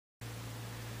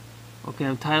Okay,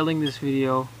 I'm titling this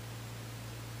video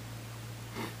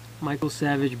Michael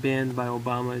Savage banned by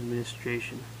Obama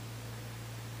administration.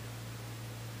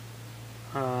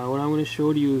 What I'm going to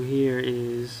show you here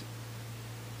is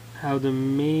how the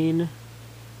main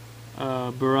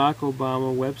Barack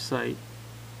Obama website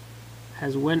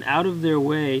has went out of their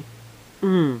way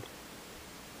to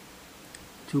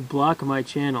block my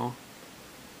channel,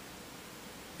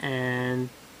 and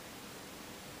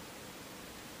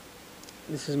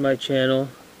this is my channel.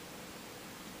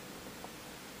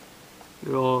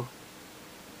 You're all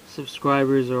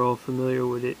subscribers are all familiar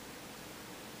with it.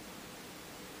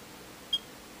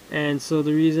 And so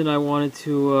the reason I wanted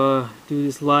to do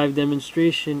this live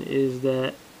demonstration is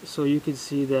that so you can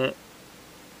see that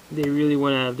they really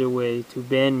went out of their way to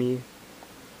ban me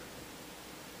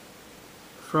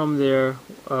from their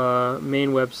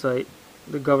main website.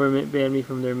 The government banned me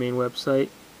from their main website,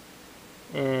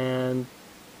 and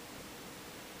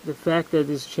the fact that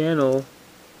this channel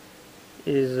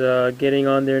is getting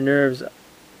on their nerves,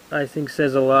 I think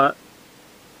says a lot.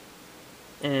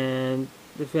 And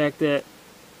the fact that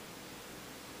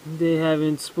they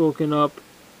haven't spoken up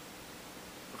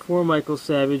for Michael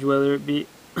Savage, whether it be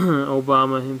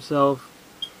Obama himself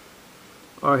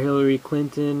or Hillary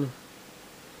Clinton.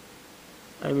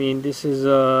 I mean, this is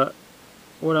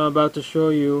what I'm about to show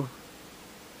you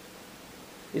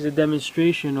is a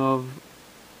demonstration of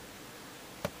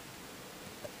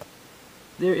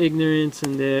their ignorance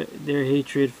and their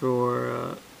hatred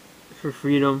for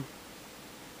freedom,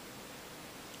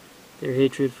 their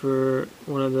hatred for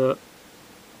one of the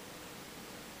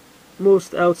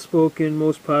most outspoken,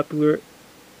 most popular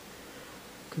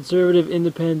conservative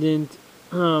independent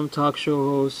talk show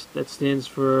host that stands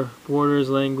for Borders,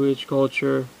 Language,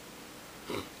 Culture,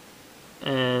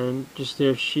 and just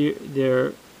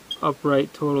their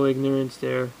upright total ignorance,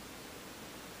 their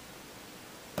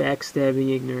backstabbing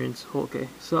ignorance. Okay,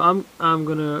 so I'm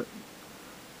gonna,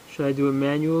 should I do it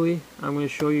manually? I'm gonna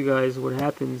show you guys what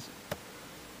happens.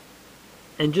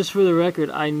 And just for the record,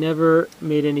 I never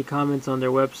made any comments on their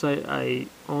website. I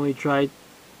only tried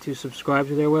to subscribe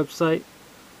to their website,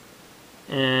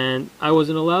 and I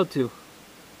wasn't allowed to.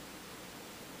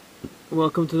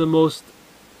 Welcome to the most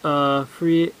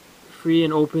free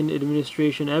and open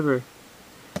administration ever.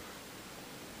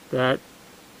 That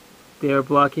they are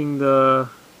blocking the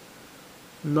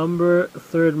number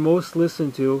 3rd most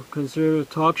listened to conservative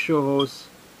talk show hosts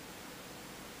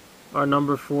are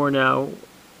number 4 now.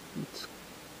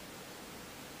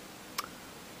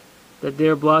 That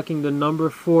they're blocking the number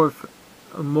 4th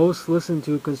most listened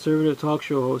to conservative talk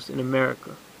show host in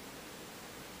America.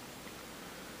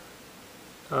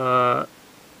 Number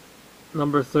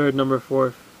 3rd, number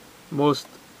 4th most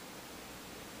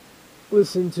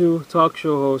listened to talk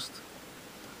show host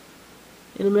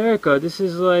in America. This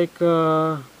is like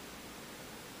this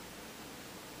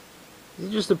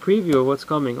is just a preview of what's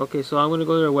coming. Okay, so I'm gonna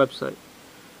go to their website.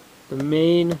 The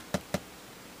main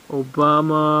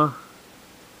Obama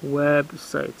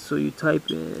website. So you type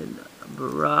in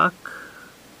Barack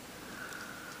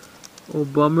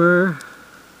Obama,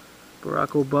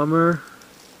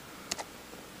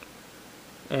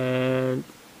 and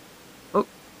oh,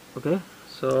 okay.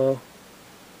 So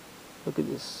look at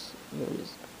this. There it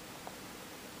is.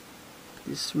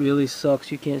 This really sucks.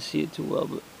 You can't see it too well,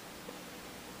 but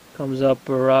comes up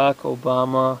Barack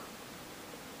Obama.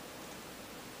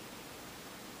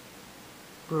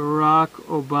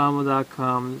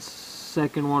 BarackObama.com, the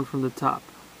second one from the top,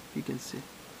 you can see.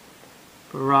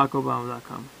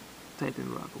 BarackObama.com. Type in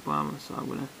Barack Obama, so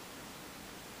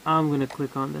I'm gonna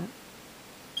click on that.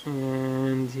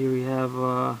 And here we have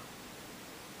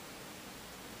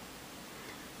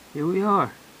here we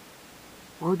are.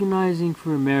 Organizing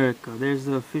for America. There's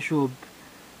the official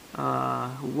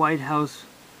White House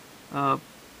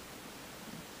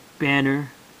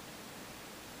banner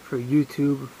for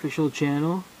YouTube official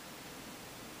channel.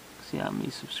 See how many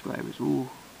subscribers.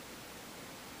 Ooh,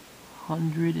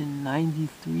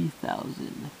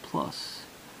 193,000 plus.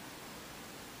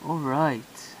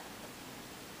 Alright.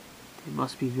 They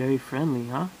must be very friendly,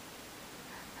 huh?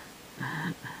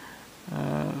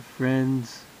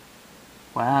 Friends.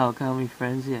 Wow, look how many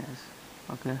friends he has.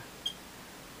 Okay.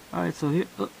 Alright, so here,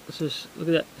 look at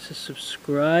that. It's a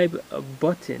subscribe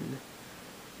button.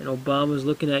 And Obama's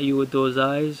looking at you with those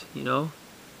eyes, you know.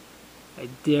 I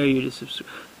dare you to subscribe.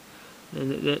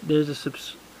 And there's a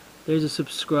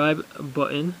subscribe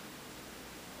button,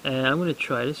 and I'm gonna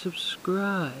try to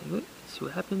subscribe. Let's see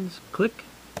what happens. Click.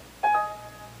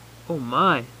 Oh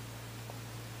my!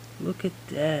 Look at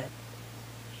that.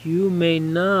 You may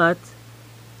not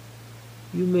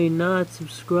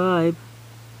subscribe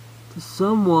to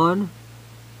someone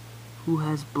who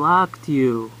has blocked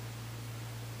you.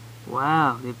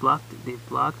 Wow, they blocked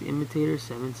Imitator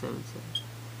 777.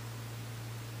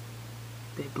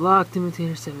 They blocked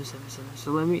Imitator 777.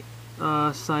 So let me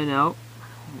sign out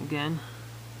again.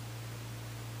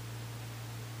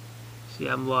 See,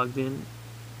 I'm logged in.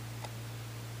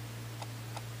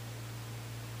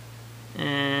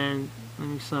 And let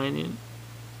me sign in.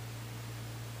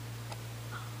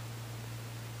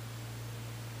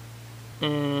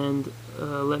 And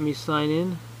let me sign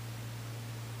in.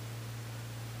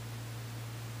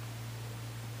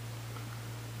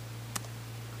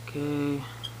 Okay.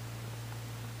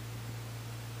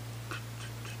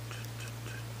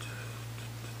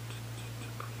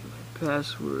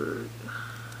 Password.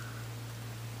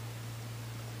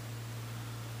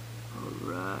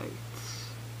 Alright.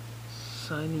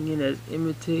 Signing in as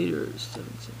Imitator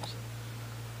 777.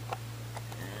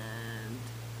 And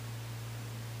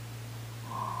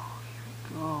oh, here we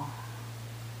go.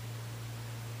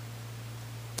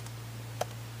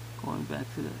 Going back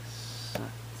to the site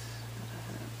that I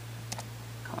have.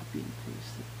 Copy and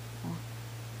paste it. Oh,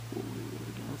 wait,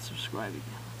 again. Let's subscribe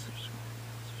again. Let's subscribe.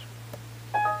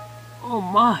 Oh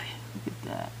my! Look at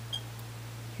that.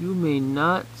 You may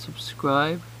not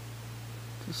subscribe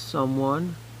to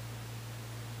someone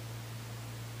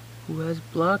who has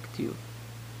blocked you.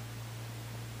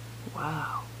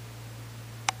 Wow.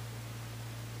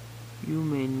 You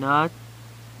may not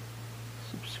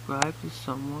subscribe to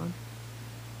someone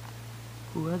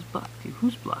who has blocked you.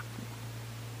 Who's blocked me?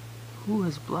 Who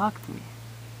has blocked me?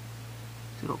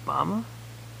 Is it Obama?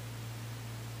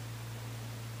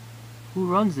 Who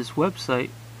runs this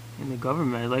website in the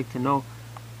government? I'd like to know.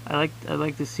 I'd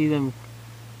like to see them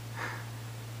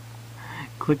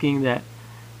clicking that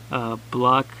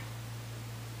block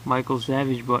Michael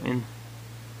Savage button.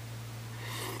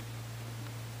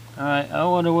 Alright, I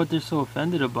wonder what they're so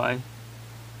offended by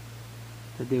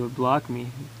that they would block me.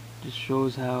 It just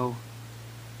shows how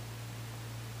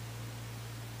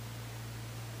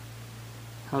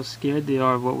scared they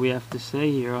are of what we have to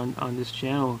say here on this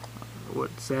channel.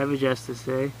 What Savage has to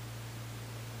say.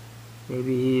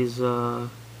 Maybe he's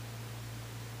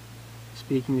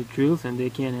speaking the truth and they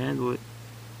can't handle it.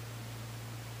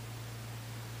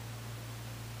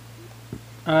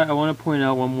 Alright, I want to point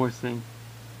out one more thing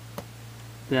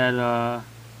that I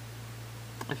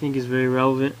think is very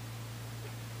relevant.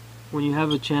 When you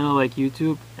have a channel like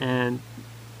YouTube and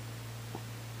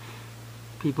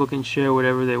people can share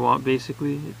whatever they want,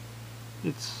 basically,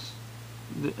 it's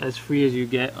as free as you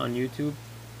get on YouTube.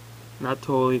 Not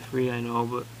totally free, I know,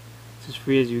 but it's as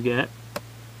free as you get.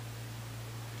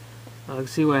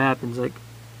 Let's see what happens. Like,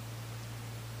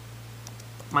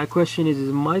 my question is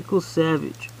Michael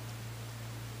Savage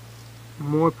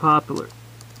more popular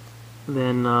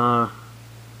than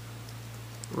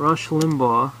Rush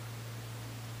Limbaugh,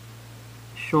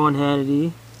 Sean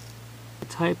Hannity? I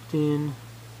typed in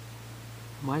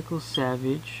Michael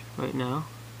Savage right now,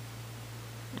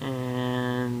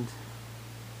 and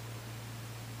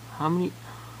how many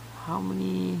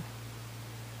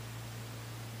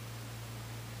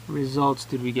results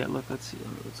did we get? Look, let's see.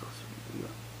 Let's also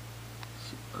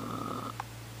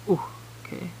oh,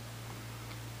 okay.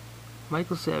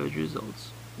 Michael Savage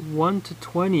results 1 to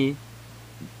 20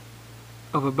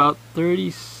 of about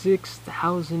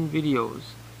 36,000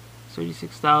 videos.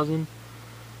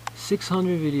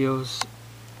 36,600 videos.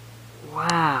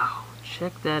 Wow,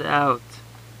 check that out.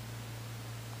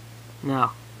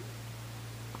 Now,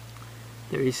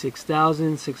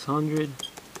 36,600.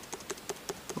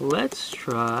 Let's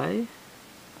try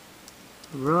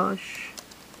Rush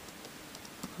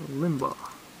Limbaugh.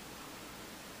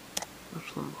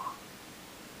 Rush Limbaugh.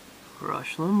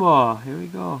 Rush Limbaugh. Here we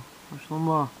go. Rush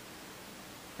Limbaugh.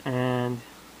 And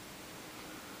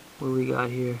what do we got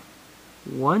here?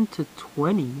 1 to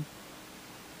 20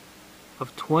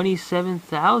 of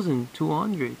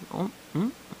 27,200. Oh,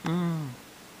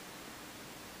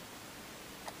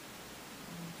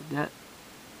 that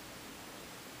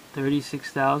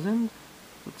 36,000.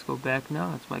 Let's go back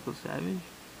now. That's Michael Savage.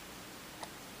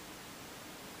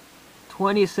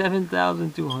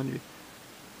 27,200.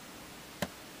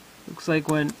 Looks like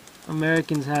when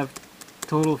Americans have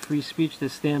total free speech to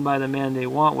stand by the man they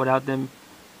want without them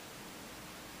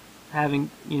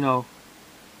having,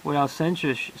 without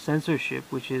censorship,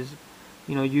 which is,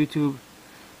 YouTube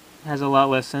has a lot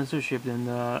less censorship than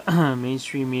the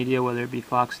mainstream media, whether it be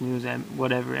Fox News and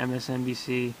whatever,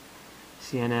 MSNBC,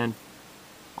 CNN.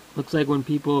 Looks like when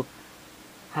people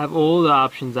have all the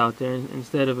options out there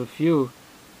instead of a few,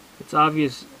 it's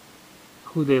obvious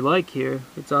who they like here.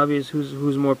 It's obvious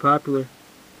who's more popular.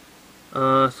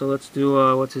 So let's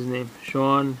do, what's his name?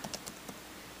 Sean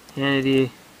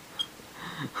Hannity.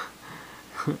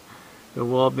 The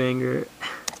Wallbanger.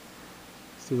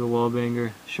 Let's do the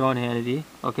Wallbanger. Sean Hannity.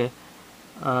 Okay.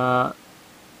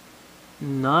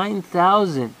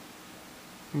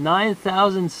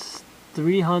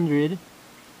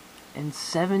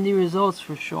 9,370 results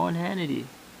for Sean Hannity.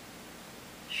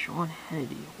 Sean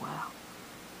Hannity, wow.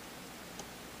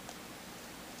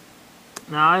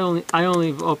 Now I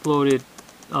only uploaded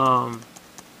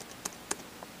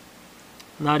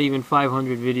not even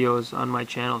 500 videos on my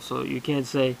channel, so you can't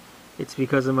say it's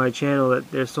because of my channel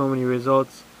that there's so many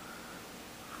results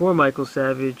for Michael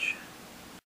Savage.